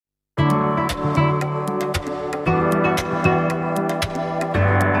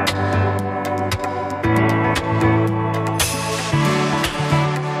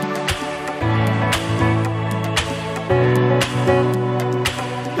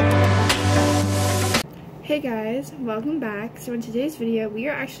Hey guys, welcome back. So in today's video, we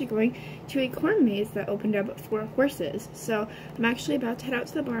are actually going to a corn maze that opened up for horses. So I'm actually about to head out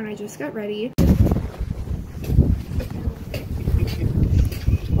to the barn. I just got ready.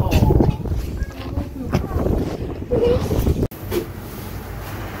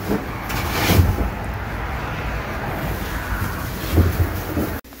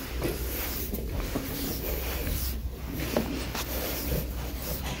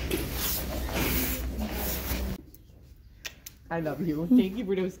 I love you. Thank you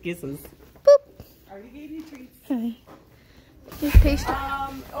for those kisses. Boop. Are you getting your treats? Okay. Just paste it.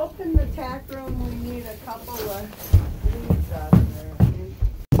 Open the tack room. We need a couple of leaves out there.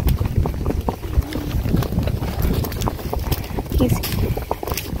 He's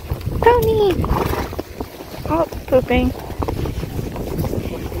pony. Oh, pooping.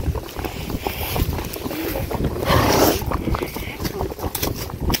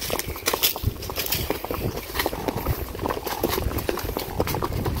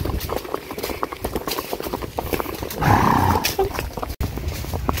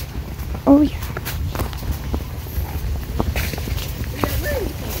 Oh yeah.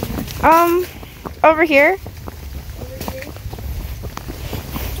 Over here.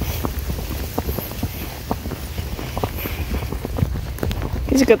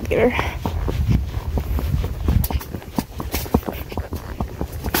 He's a good leader.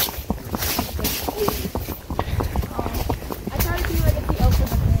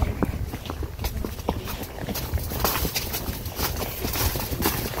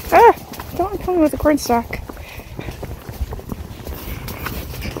 Don't kill me with a corn stalk.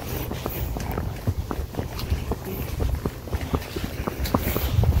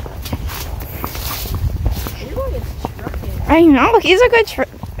 I know, he's a good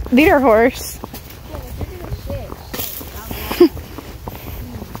leader horse.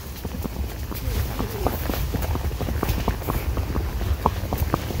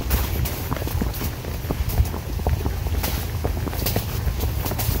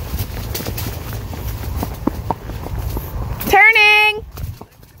 Turning!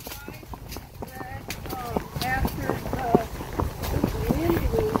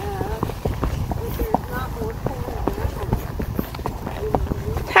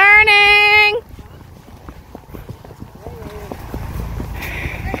 Turning!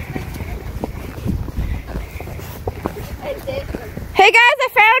 Hey guys, I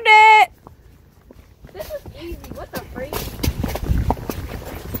found it! This is easy. What the freak?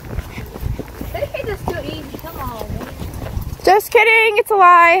 They think it's too easy. Come on, man. Just kidding, it's a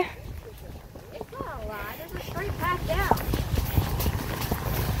lie. It's not a lie. There's a straight path down.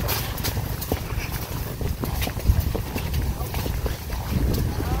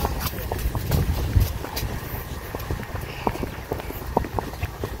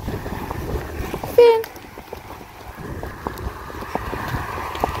 Finn.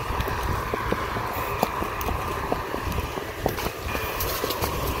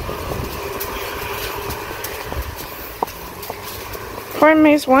 Corn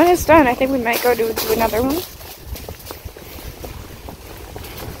maze 1 is done. I think we might go to do another one.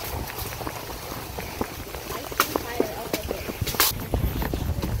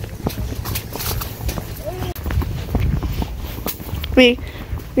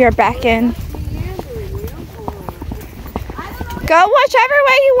 We are back in. Go whichever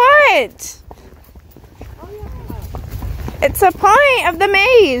way you want. It's a point of the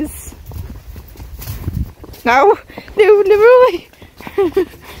maze. No, Leroy.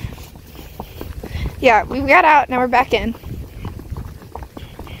 Yeah, we got out, now we're back in.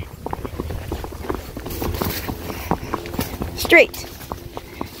 Straight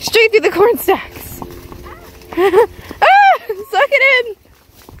through the corn stacks. Ah, suck it in.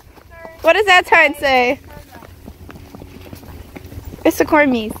 What does that sign say? It's the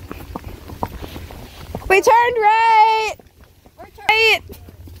corn maze. We turned right. Right.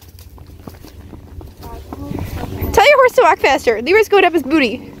 Tell your horse to walk faster. Leroy's going up his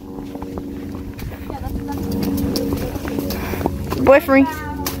booty. Boyfriend.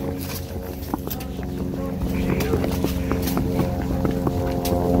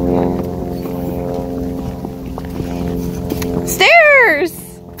 Stairs.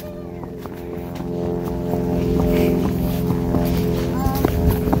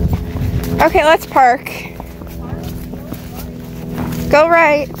 Okay, let's park. Go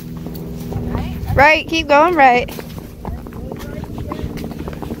right. Right, keep going right.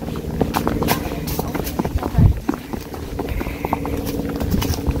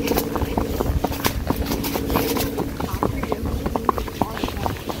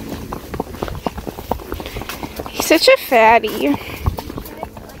 He's such a fatty.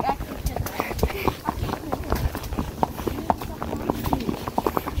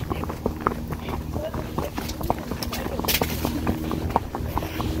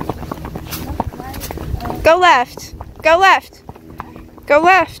 Go left. Go left. Go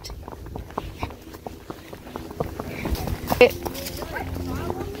left.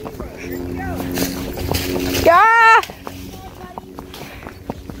 Ah!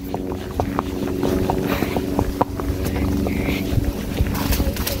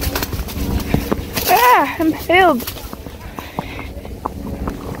 Ah, I'm filled.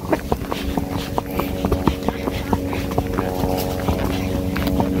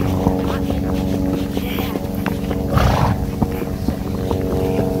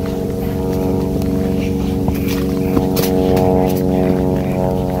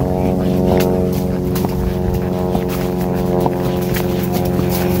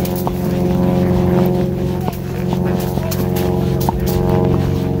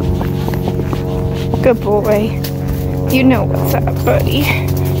 Good boy. You know what's up, buddy.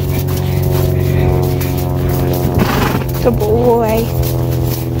 Good boy.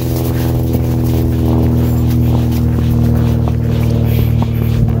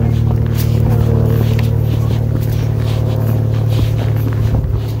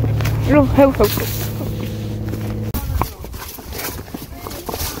 Oh, ho, ho, ho.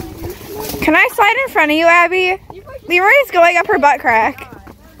 Can I slide in front of you, Abby? Leroy's going up her butt crack.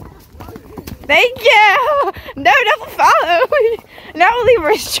 Thank you! No, don't follow! Now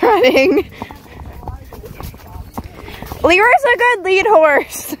Leroy's trotting. Leroy's a good lead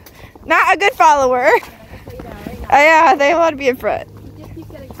horse, not a good follower. Yeah, they want to be in front.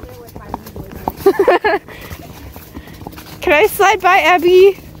 Can I slide by,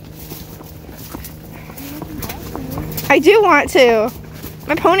 Abby? I do want to.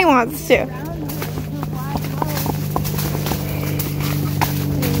 My pony wants to.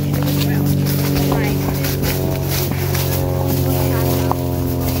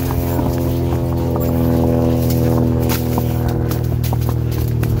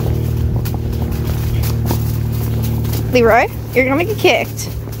 Leroy, you're gonna get kicked.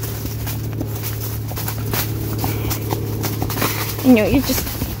 You know, you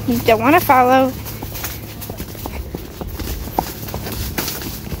don't want to follow.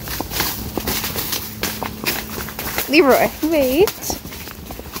 Leroy,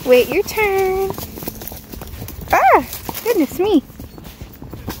 wait your turn. Ah, goodness me.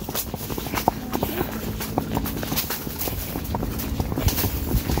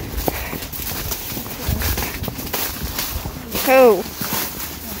 Oh.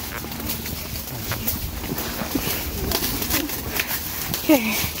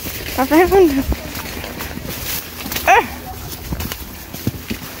 Okay. Around.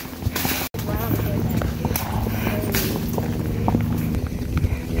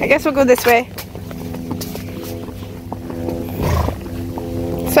 I guess we'll go this way.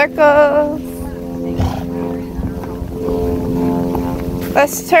 Circle.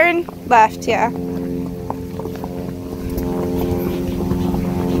 Let's turn left, yeah.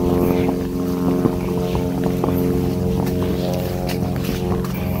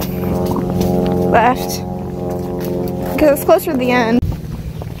 Left. Because it's closer to the end.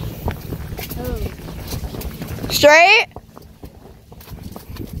 Straight.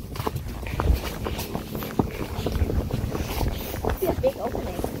 See a big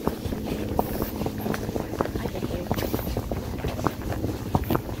opening.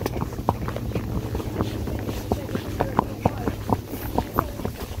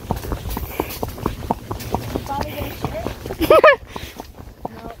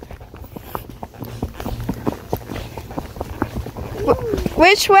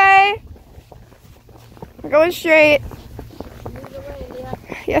 Which way? We're going straight.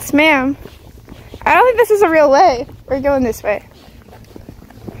 Yes, ma'am. I don't think this is a real way. We're going this way.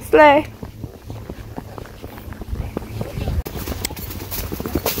 Sleigh.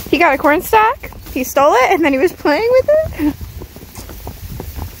 He got a corn stalk. He stole it and then he was playing with it.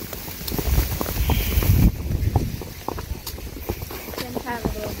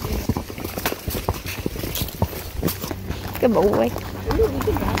 Good boy.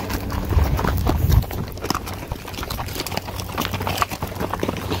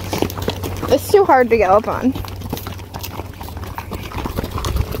 It's too hard to go up on.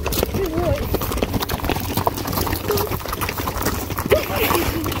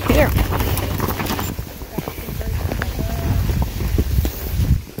 Here.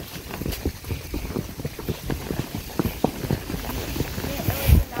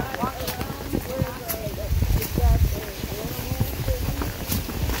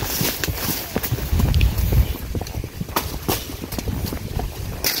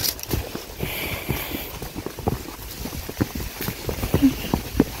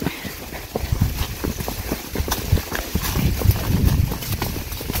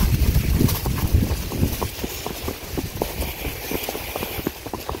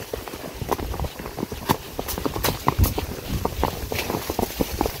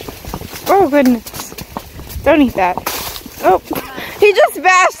 Oh, goodness. Don't eat that. Oh, he just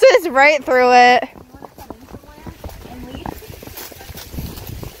bashed us right through it.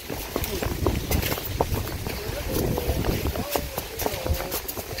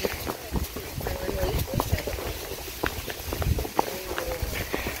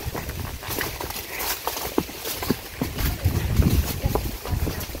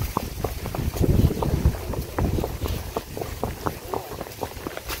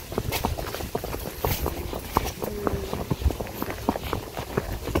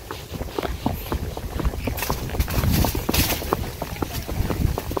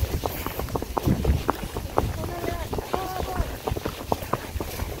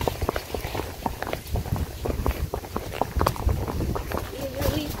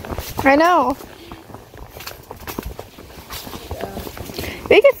 I know.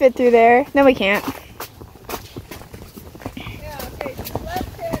 We can fit through there. No, we can't. Yeah, okay, so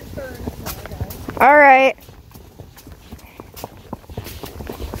left hand first. All right.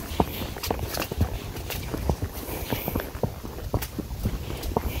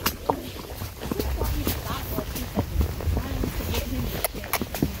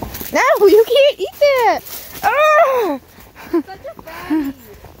 No, you can't eat that. Ah! Such a fatty.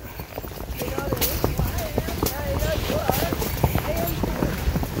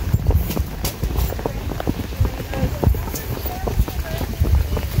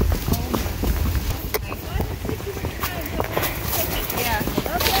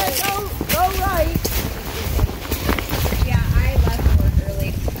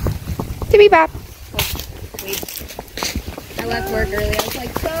 Be back. I left work early. I was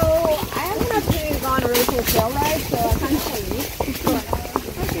like, so I haven't actually gone really cool trail ride, so I kind of tell you.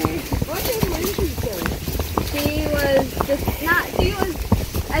 Okay. What did Lindsay do? She was just not. She was.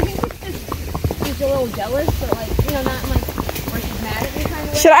 I think she's a little jealous, but like not like where she's mad at me kind of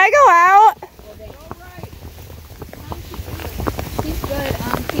way. Should I go out? She's good.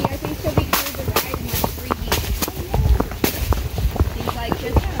 I think she'll be through the ride in like 3 weeks. She's like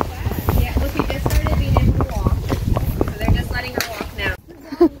just. Yeah, well, she just started being able to walk, so they're just letting her walk now.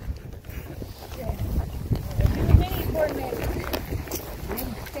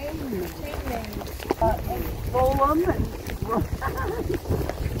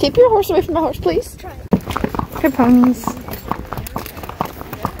 Keep your horse away from my horse, please. Good ponies.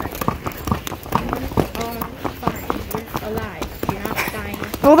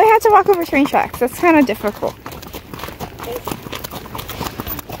 Well, they had to walk over train tracks. That's kind of difficult.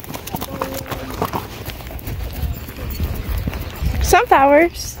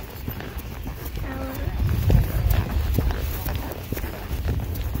 Sunflowers.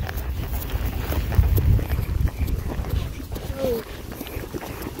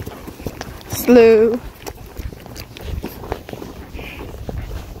 Slew.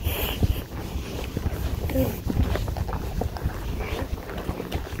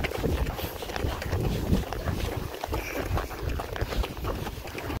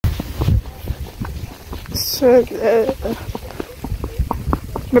 So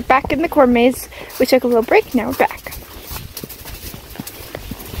we're back in the corn maze. We took a little break, now we're back.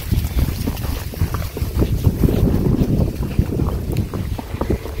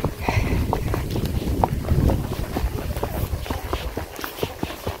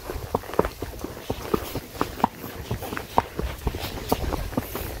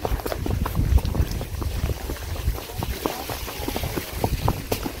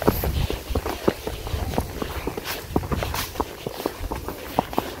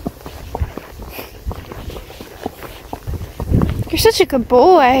 You're such a good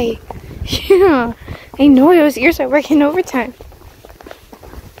boy. Yeah, I know those ears are working overtime.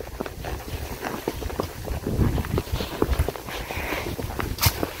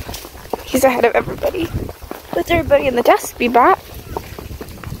 He's ahead of everybody. Let everybody in the desk be back.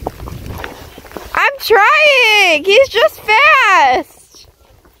 I'm trying! He's just fast!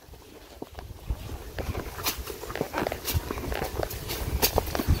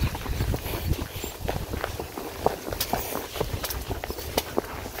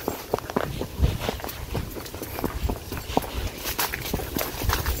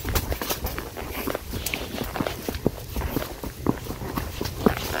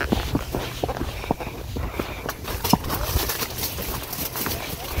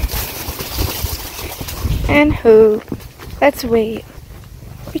 And who? Let's wait.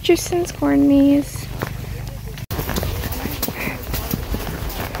 Richardsons corn maze.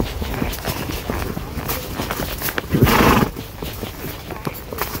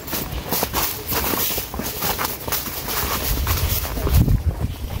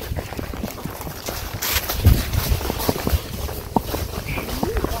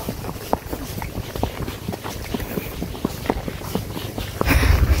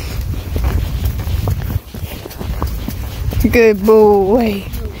 Good boy.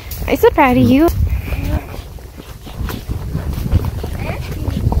 I'm so proud of you.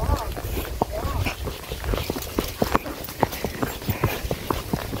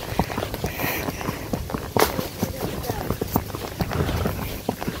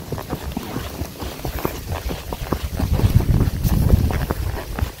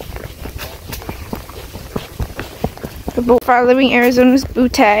 The bull following Arizona's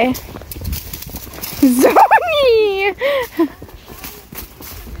bootay. Zoe!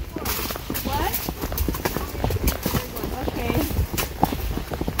 What? Okay.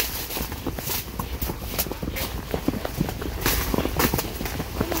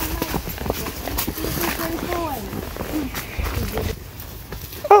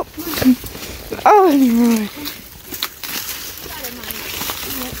 Oh! Oh, Leroy.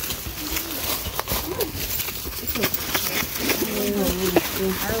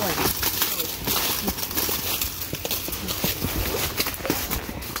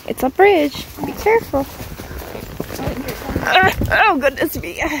 It's a bridge. Be careful. Oh, goodness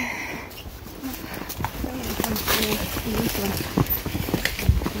me.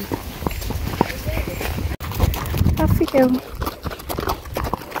 Off we go.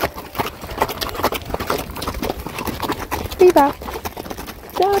 Bebop.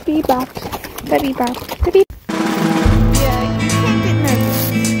 Da bebop. Da bebop. Da bebop. Yeah, you can't get nervous.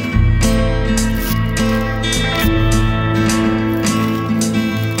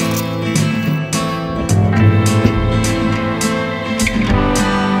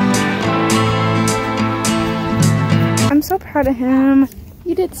 I'm so proud of him.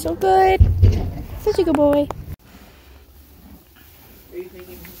 You did so good. Such a good boy. Are you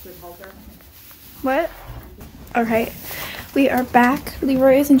thinking he should halter? What? Alright, we are back.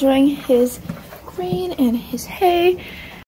 Leroy is enjoying his grain and his hay.